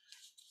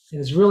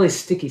 It's really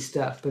sticky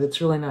stuff, but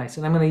it's really nice.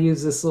 And I'm going to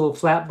use this little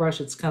flat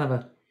brush. It's kind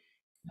of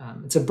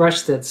it's a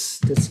brush that's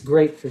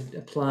great for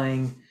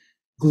applying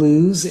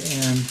glues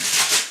and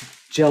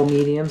gel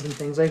mediums and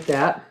things like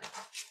that.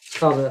 It's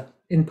called an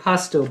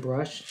impasto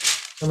brush.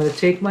 So I'm going to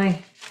take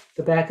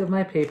the back of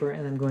my paper,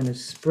 and I'm going to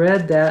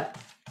spread that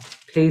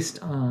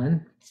paste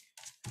on.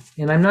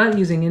 And I'm not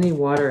using any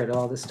water at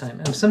all this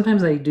time.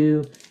 Sometimes I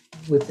do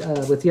with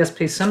Yes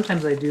Paste.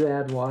 Sometimes I do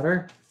add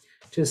water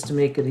just to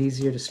make it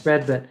easier to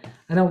spread, but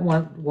I don't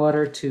want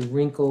water to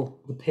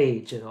wrinkle the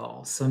page at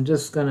all. So I'm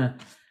just gonna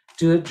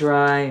do it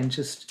dry and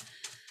just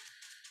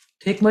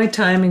take my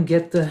time and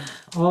get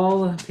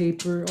all the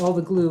paper, all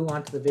the glue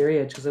onto the very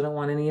edge because I don't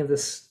want any of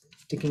this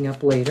sticking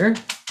up later.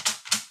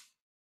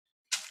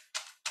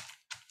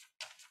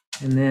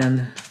 And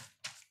then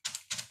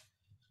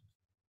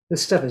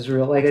this stuff is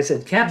real. Like I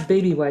said, Cap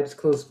baby wipes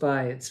close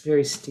by. It's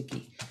very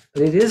sticky,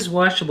 but it is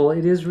washable.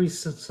 It is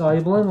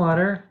soluble in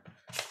water.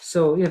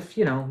 So if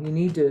you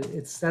need to,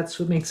 that's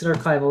what makes it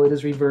archival. It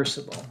is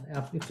reversible.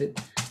 If it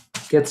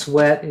gets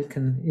wet, it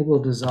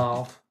will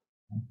dissolve.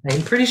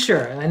 I'm pretty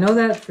sure. I know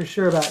that for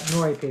sure about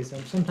nori paste.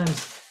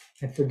 Sometimes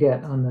I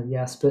forget on the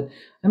yes, but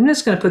I'm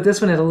just going to put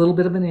this one at a little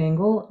bit of an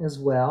angle as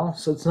well,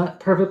 so it's not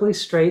perfectly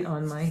straight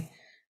on my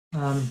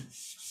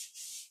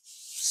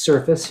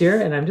surface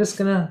here. And I'm just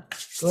going to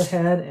go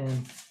ahead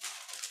and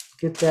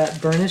get that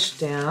burnished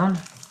down.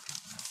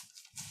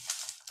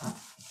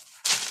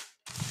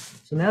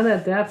 So now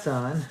that that's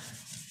on,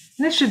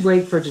 and I should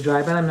wait for it to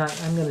dry, but I'm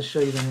going to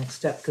show you the next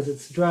step because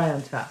it's dry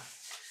on top.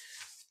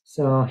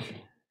 So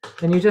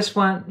then you just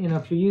want,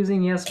 if you're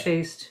using yes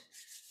paste,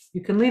 you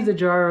can leave the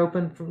jar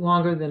open for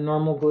longer than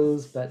normal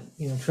glues, but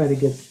try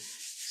to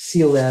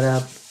seal that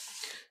up.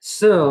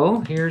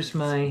 So here's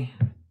there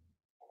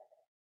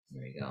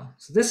we go.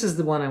 So this is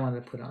the one I want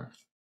to put on.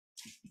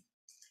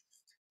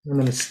 I'm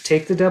going to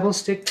take the double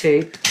stick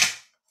tape,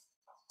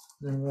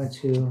 and I'm going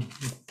to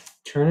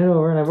turn it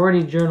over, and I've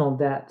already journaled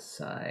that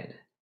side.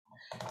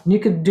 And you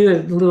could do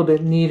it a little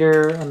bit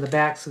neater on the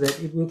back so that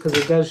because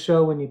it does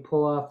show when you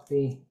pull off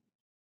the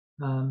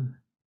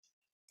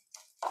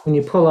when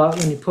you pull out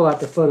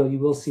the photo, you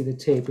will see the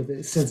tape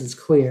since it's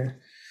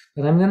clear.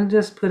 But I'm going to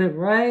just put it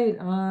right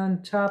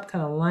on top,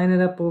 kind of line it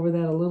up over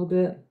that a little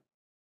bit.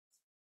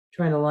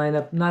 Trying to line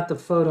up, not the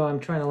photo, I'm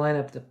trying to line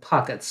up the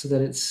pockets so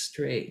that it's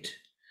straight.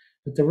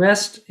 But the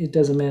rest, it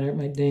doesn't matter, it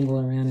might dangle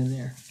around in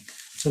there.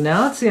 So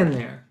now it's in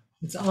there.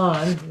 It's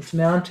on, it's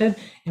mounted,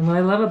 and what I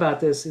love about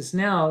this is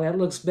now that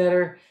looks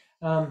better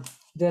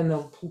than the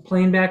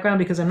plain background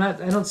because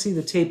I don't see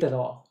the tape at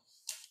all.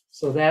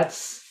 So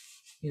that's,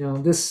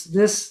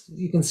 this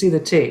you can see the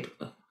tape,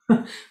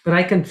 but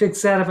I can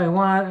fix that if I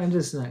want. I'm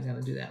just not going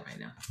to do that right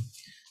now.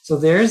 So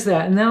there's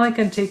that, and now I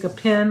can take a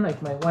pen,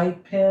 like my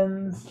white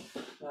pens.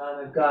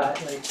 I've got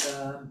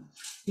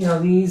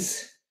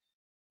these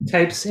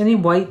types, any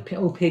white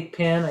opaque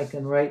pen, I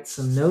can write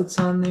some notes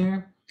on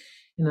there.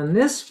 And on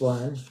this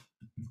one,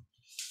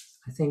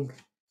 I think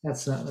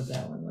that's not what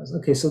that one was.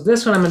 Okay, so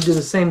this one I'm going to do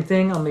the same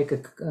thing. I'll make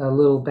a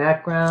little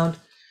background,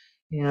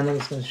 and I'm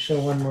just going to show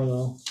one more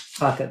little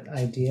pocket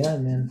idea,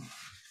 and then,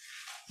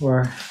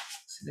 let's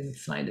see if I can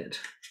find it.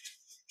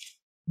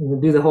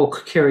 We'll do the whole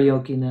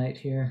karaoke night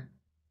here.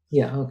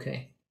 Yeah,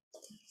 okay.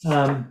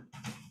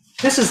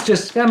 This is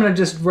just, I'm going to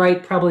just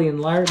write probably in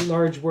large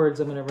words.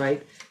 I'm going to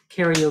write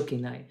karaoke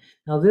night.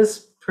 Now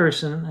this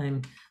person,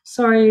 I'm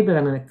sorry, but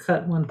I'm going to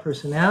cut one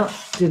person out.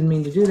 Didn't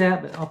mean to do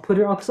that, but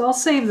I'll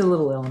save the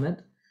little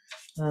element.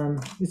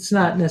 It's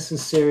not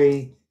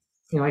necessary.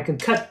 I can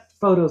cut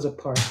photos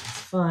apart.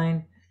 It's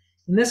fine.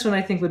 And this one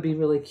I think would be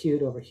really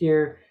cute over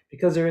here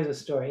because there is a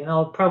story. And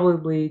I'll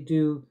probably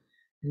do,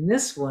 in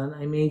this one,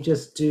 I may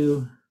just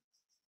do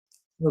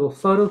little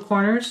photo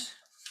corners.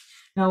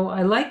 Now,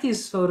 I like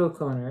these photo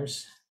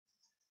corners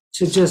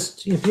to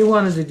just, if you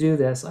wanted to do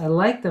this, I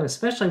like them,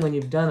 especially when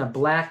you've done a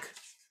black,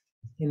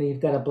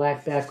 you've got a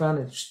black background.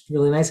 It's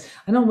really nice.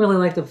 I don't really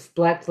like the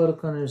black photo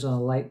corners on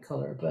a light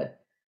color, but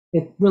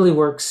it really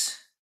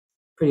works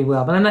pretty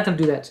well. But I'm not going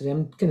to do that today.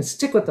 I'm going to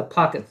stick with the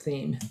pocket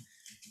theme.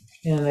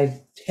 And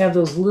I have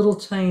those little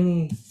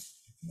tiny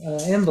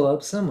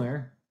envelopes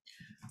somewhere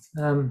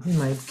in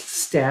my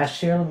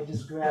stash here. Let me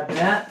just grab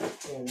that.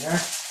 There.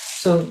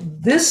 So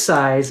this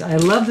size, I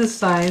love this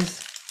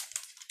size.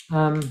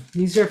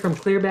 These are from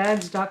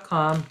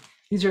clearbags.com.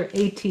 These are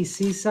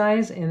ATC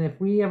size, and if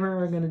we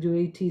ever are going to do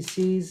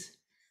ATCs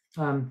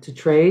to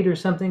trade or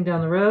something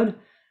down the road,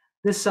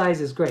 this size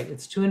is great.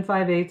 It's 2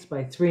 5/8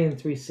 by 3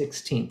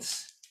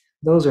 3/16.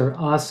 Those are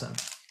awesome,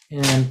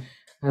 and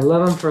I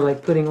love them for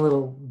like putting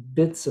little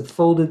bits of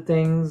folded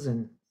things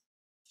and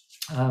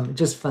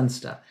just fun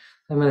stuff.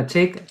 I'm going to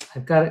take,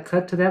 I've got it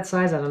cut to that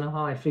size. I don't know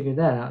how I figured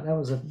that out.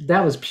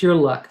 That was pure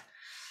luck.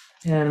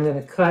 And I'm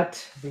going to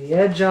cut the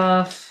edge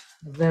off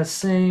of that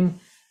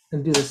same,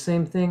 and do the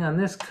same thing on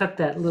this. Cut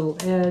that little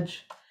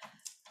edge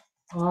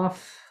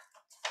off,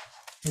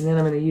 and then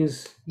I'm going to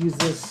use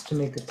this to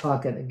make a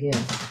pocket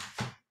again.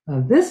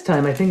 This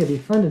time I think it'd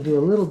be fun to do a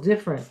little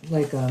different,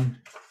 like I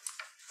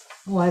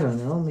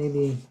don't know,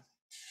 maybe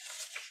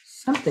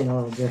something a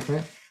little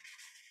different.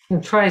 I'm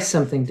going to try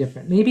something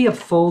different, maybe a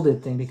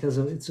folded thing because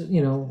it's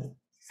an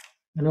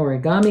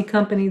origami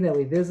company that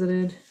we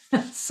visited.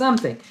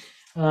 Something.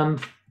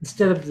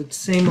 Instead of the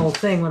same old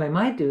thing, what I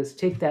might do is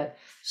take that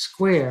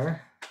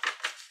square,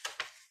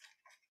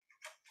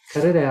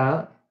 cut it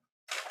out.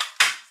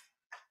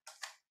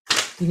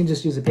 You can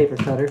just use a paper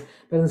cutter,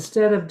 but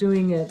instead of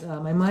doing it,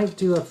 I might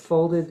do a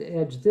folded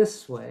edge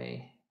this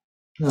way.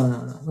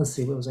 No. Let's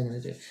see, what was I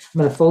going to do? I'm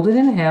going to fold it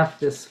in half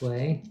this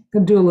way. I'm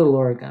going to do a little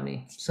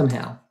origami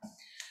somehow.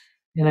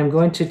 And I'm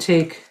going to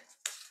take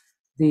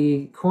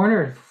the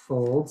corner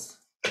folds.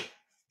 I'm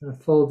going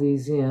to fold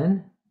these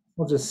in.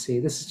 We'll just see.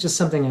 This is just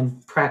something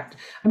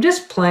I'm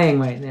just playing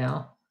right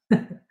now.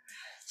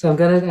 So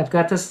I've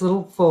got this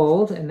little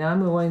fold, and now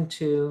I'm going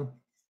to,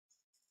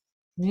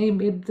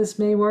 maybe this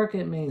may work,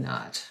 it may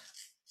not.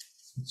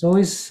 It's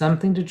always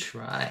something to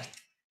try.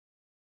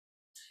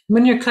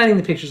 When you're cutting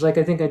the pictures, like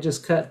I think I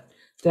just cut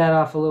that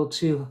off a little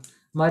too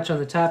much on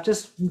the top,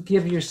 just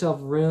give yourself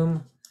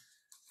room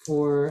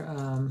for,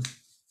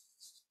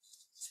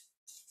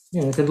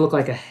 it could look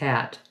like a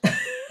hat.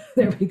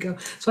 There we go.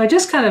 So I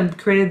just kind of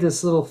created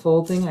this little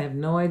fold thing. I have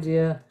no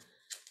idea.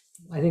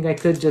 I think I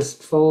could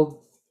just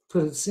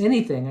put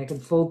anything. I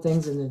could fold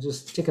things and then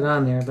just stick it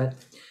on there, but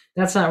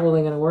that's not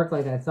really going to work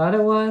like I thought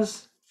it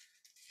was.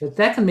 But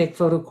that can make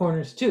photo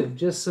corners too.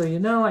 Just so you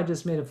know, I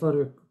just made a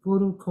photo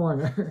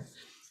corner,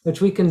 which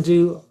we can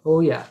do.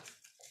 Oh yeah,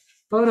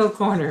 photo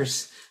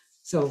corners.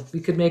 So we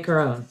could make our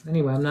own.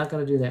 Anyway, I'm not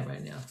going to do that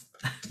right now.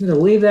 I'm going to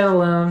leave that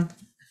alone.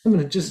 I'm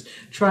going to just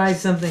try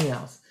something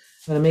else.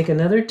 I'm going to make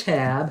another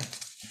tab.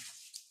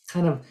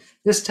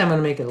 This time I'm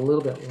going to make it a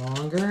little bit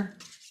longer.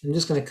 I'm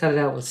just going to cut it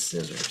out with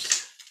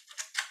scissors.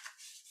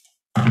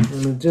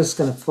 And I'm just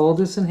going to fold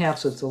this in half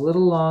so it's a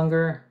little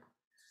longer.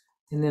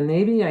 And then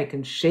maybe I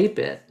can shape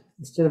it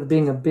instead of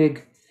being a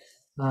big,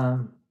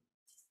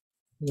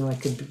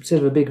 instead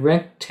of a big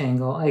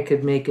rectangle, I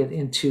could make it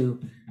into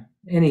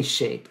any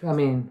shape. I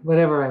mean,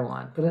 whatever I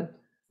want, but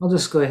I'll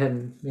just go ahead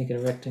and make it a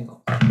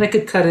rectangle. I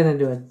could cut it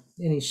into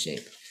any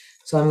shape.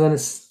 So I'm going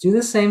to do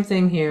the same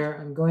thing here.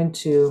 I'm going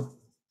to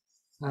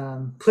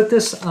put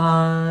this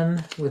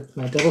on with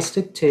my double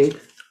stick tape.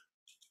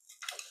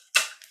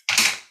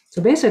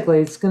 So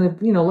basically it's going to,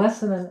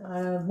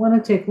 I want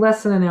to take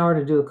less than an hour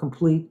to do a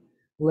complete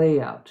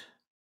layout.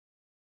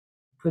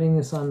 Putting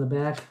this on the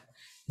back.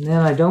 And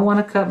then I don't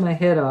want to cut my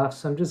head off,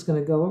 so I'm just going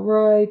to go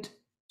right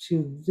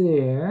to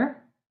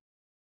there.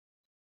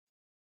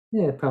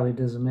 Yeah, it probably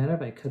doesn't matter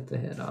if I cut the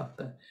head off,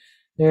 but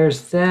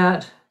there's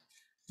that.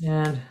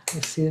 And I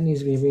see it needs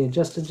to be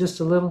readjusted just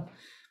a little.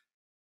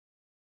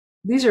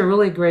 These are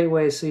really great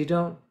ways so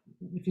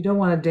if you don't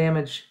want to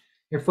damage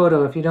your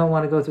photo, if you don't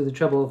want to go through the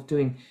trouble of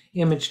doing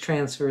image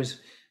transfers,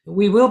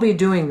 we will be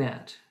doing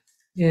that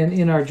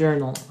in our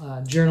journal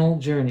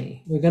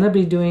journey. We're going to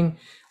be doing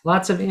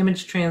lots of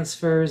image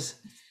transfers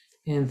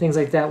and things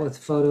like that with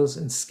photos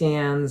and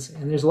scans,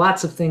 and there's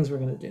lots of things we're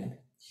going to do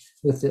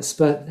with this.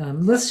 But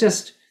let's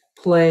just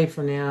play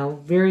for now.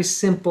 Very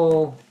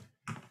simple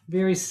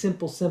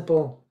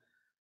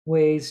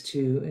ways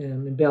to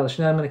embellish.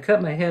 Now I'm going to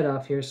cut my head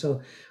off here.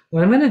 So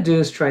what I'm going to do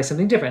is try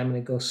something different. I'm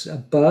going to go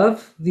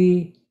above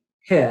the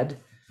head,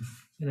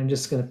 and I'm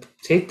just going to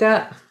take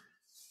that.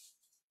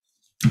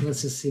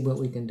 Let's just see what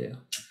we can do.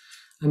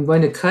 I'm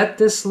going to cut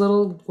this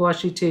little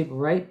washi tape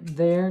right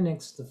there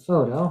next to the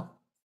photo,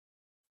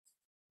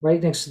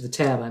 right next to the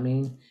tab, I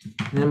mean,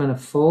 and I'm going to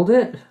fold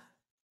it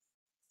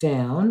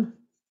down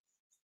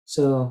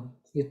so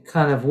it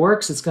kind of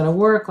works. It's going to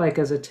work like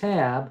as a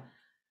tab.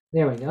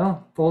 There we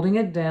go, folding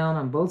it down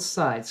on both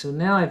sides. So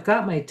now I've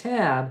got my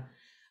tab.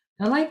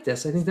 I like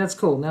this. I think that's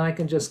cool. Now I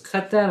can just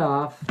cut that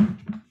off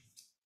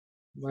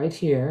right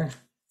here.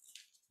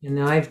 And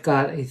now I've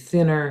got a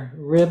thinner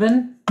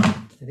ribbon.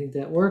 I think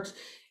that works.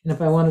 And if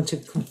I wanted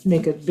to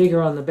make it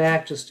bigger on the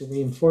back, just to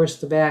reinforce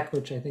the back,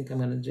 which I think I'm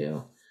going to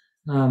do,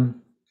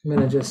 I'm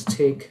going to just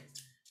take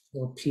a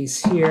little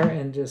piece here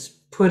and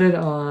just put it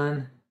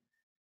on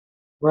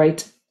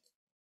right.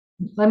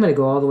 I'm going to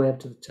go all the way up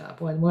to the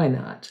top. Why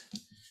not?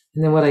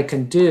 And then what I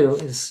can do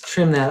is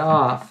trim that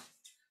off.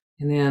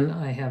 And then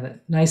I have it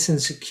nice and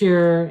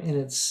secure, and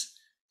it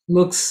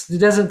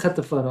doesn't cut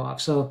the photo off.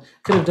 So I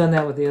could have done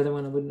that with the other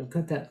one. I wouldn't have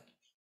cut that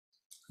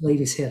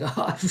lady's head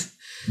off.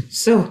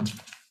 So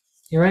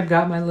here I've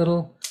got my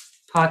little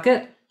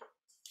pocket.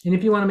 And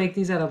if you want to make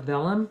these out of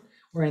vellum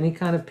or any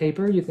kind of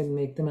paper, you can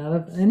make them out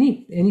of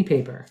any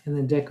paper and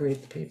then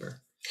decorate the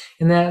paper.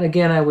 And that,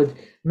 again, I would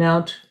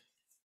mount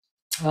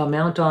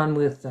on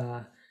with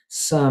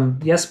some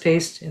Yes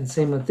Paste, and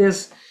same with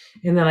this.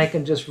 And then I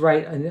can just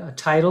write a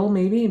title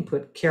maybe and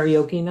put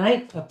karaoke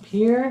night up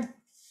here.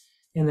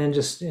 And then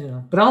just,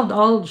 but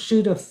I'll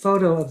shoot a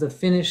photo of the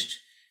finished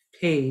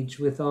page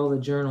with all the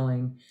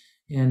journaling,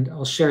 and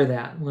I'll share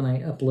that when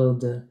I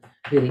upload the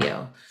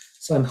video.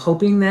 So I'm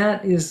hoping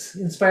that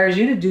inspires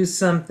you to do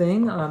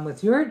something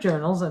with your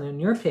journals and in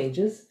your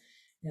pages.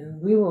 And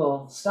we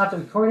will stop the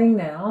recording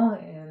now.